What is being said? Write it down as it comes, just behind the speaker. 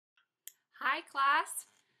Hi class,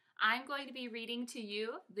 I'm going to be reading to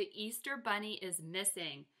you The Easter Bunny is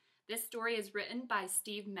Missing. This story is written by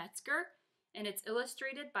Steve Metzger and it's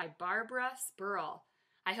illustrated by Barbara Spurl.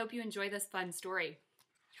 I hope you enjoy this fun story.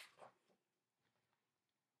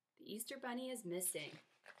 The Easter Bunny is missing.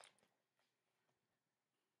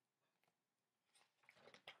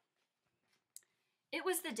 It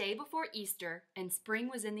was the day before Easter and spring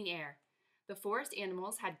was in the air. The forest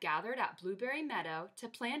animals had gathered at Blueberry Meadow to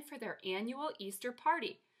plan for their annual Easter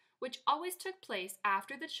party, which always took place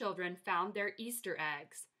after the children found their Easter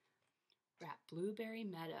eggs. We're at Blueberry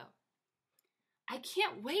Meadow. "I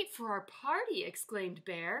can't wait for our party," exclaimed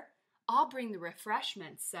Bear. "I'll bring the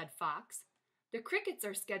refreshments," said Fox. "The crickets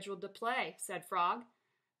are scheduled to play," said Frog.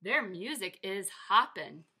 "Their music is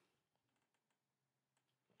hoppin'."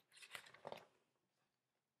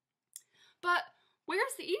 "But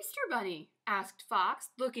where's the Easter Bunny?" asked Fox,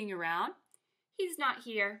 looking around. "He's not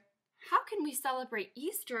here. How can we celebrate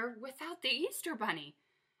Easter without the Easter Bunny?"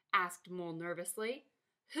 asked Mole nervously.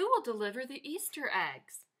 "Who will deliver the Easter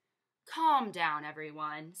eggs?" "Calm down,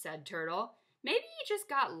 everyone," said Turtle. "Maybe he just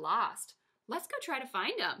got lost. Let's go try to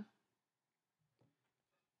find him."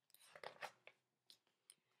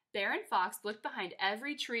 Bear and Fox looked behind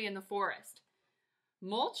every tree in the forest.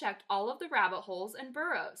 Mole checked all of the rabbit holes and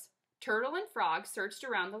burrows. Turtle and Frog searched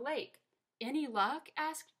around the lake. "Any luck?"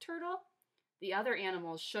 asked Turtle. The other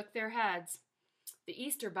animals shook their heads. "The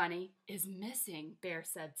Easter Bunny is missing," Bear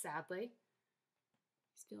said sadly.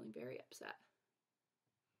 He's feeling very upset.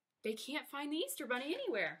 "They can't find the Easter Bunny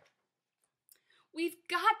anywhere." "We've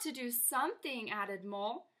got to do something," added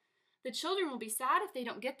Mole. "The children will be sad if they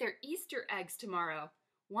don't get their Easter eggs tomorrow.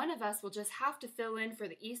 One of us will just have to fill in for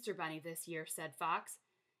the Easter Bunny this year," said Fox.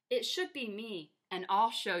 "It should be me, and I'll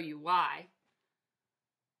show you why."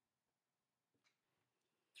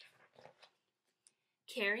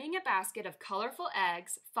 Carrying a basket of colorful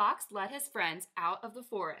eggs, Fox led his friends out of the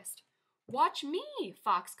forest. "Watch me,"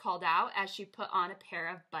 Fox called out as she put on a pair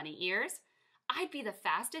of bunny ears. "I'd be the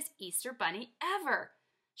fastest Easter Bunny ever."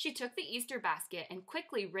 She took the Easter basket and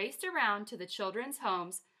quickly raced around to the children's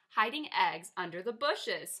homes, hiding eggs under the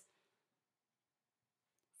bushes.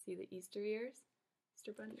 See the Easter ears?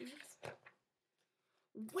 Easter Bunny ears?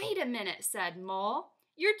 "Wait a minute," said Mole.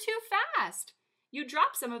 "You're too fast. You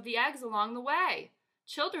dropped some of the eggs along the way.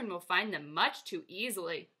 Children will find them much too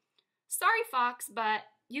easily." "Sorry, Fox,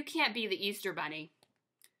 but you can't be the Easter Bunny."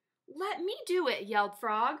 "Let me do it," yelled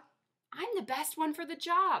Frog. "I'm the best one for the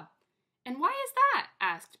job." "And why is that?"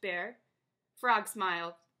 asked Bear. Frog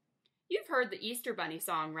smiled. "You've heard the Easter Bunny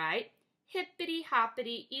song, right? 'Hippity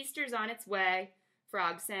hoppity, Easter's on its way,'"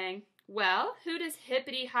 Frog sang. "Well, who does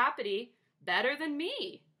hippity hoppity better than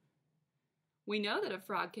me?" We know that a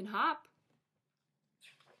frog can hop.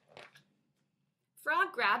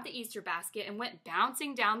 Frog grabbed the Easter basket and went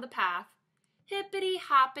bouncing down the path. "Hippity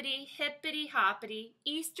hoppity,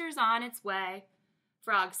 Easter's on its way,"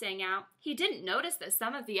 Frog sang out. He didn't notice that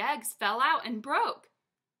some of the eggs fell out and broke.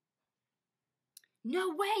 "No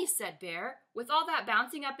way," said Bear. "With all that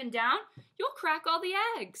bouncing up and down, you'll crack all the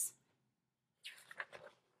eggs."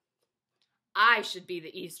 "I should be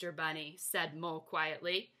the Easter Bunny," said Mole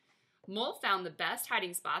quietly. Mole found the best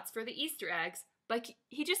hiding spots for the Easter eggs, but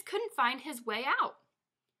he just couldn't find his way out.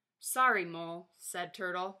 "Sorry, Mole," said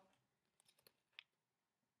Turtle.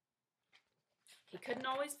 He couldn't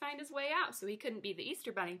always find his way out, so he couldn't be the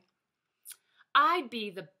Easter Bunny. "I'd be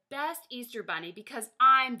the best Easter Bunny because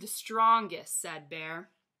I'm the strongest," said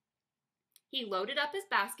Bear. He loaded up his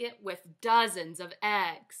basket with dozens of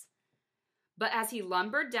eggs. But as he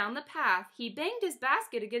lumbered down the path, he banged his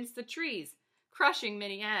basket against the trees, crushing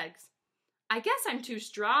many eggs. "I guess I'm too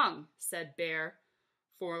strong," said Bear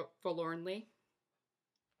forlornly.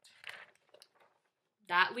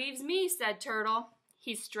 "That leaves me," said Turtle.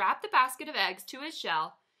 He strapped the basket of eggs to his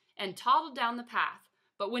shell and toddled down the path.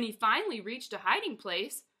 But when he finally reached a hiding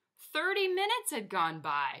place, 30 minutes had gone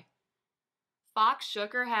by. Fox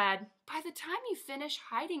shook her head. "By the time you finish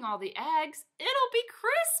hiding all the eggs, it'll be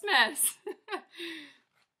Christmas."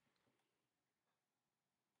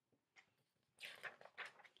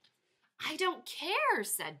 "I don't care,"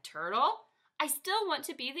 said Turtle. "I still want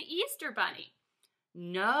to be the Easter Bunny."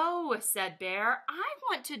 "No," said Bear. "I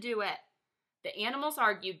want to do it." The animals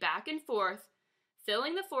argued back and forth,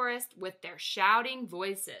 filling the forest with their shouting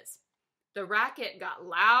voices. The racket got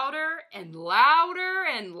louder and louder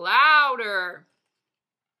and louder.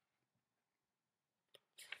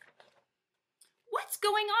 "What's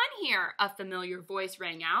going on here?" a familiar voice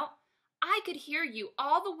rang out. "I could hear you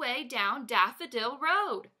all the way down Daffodil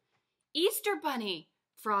Road." "Easter Bunny,"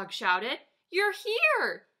 Frog shouted. "You're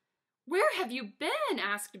here!" "Where have you been?"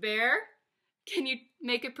 asked Bear. Can you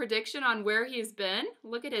make a prediction on where he's been?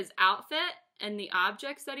 Look at his outfit and the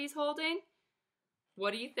objects that he's holding.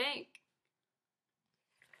 What do you think?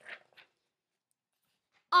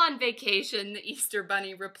 On vacation, the Easter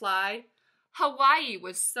Bunny replied. Hawaii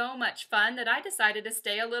was so much fun that I decided to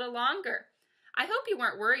stay a little longer. I hope you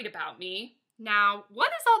weren't worried about me. Now,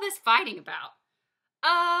 what is all this fighting about?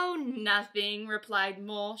 Oh, nothing, replied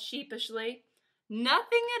Mole sheepishly.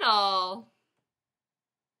 Nothing at all.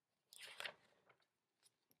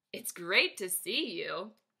 It's great to see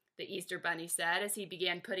you, the Easter Bunny said as he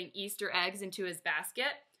began putting Easter eggs into his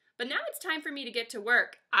basket. But now it's time for me to get to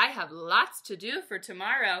work. I have lots to do for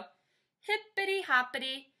tomorrow. Hippity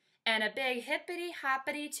hoppity, and a big hippity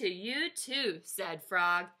hoppity to you too, said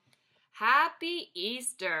Frog. Happy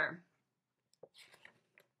Easter.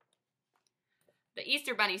 The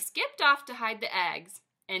Easter Bunny skipped off to hide the eggs,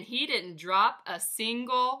 and he didn't drop a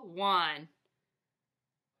single one.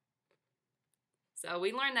 So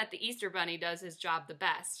we learned that the Easter Bunny does his job the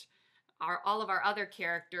best. All of our other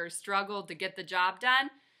characters struggled to get the job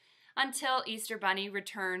done until Easter Bunny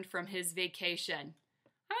returned from his vacation.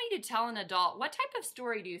 I want you to tell an adult, what type of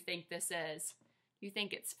story do you think this is? Do you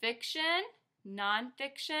think it's fiction,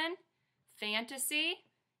 nonfiction, fantasy?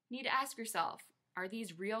 You need to ask yourself, are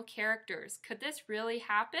these real characters? Could this really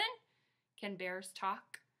happen? Can bears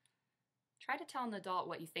talk? Try to tell an adult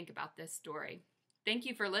what you think about this story. Thank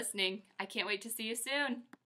you for listening. I can't wait to see you soon.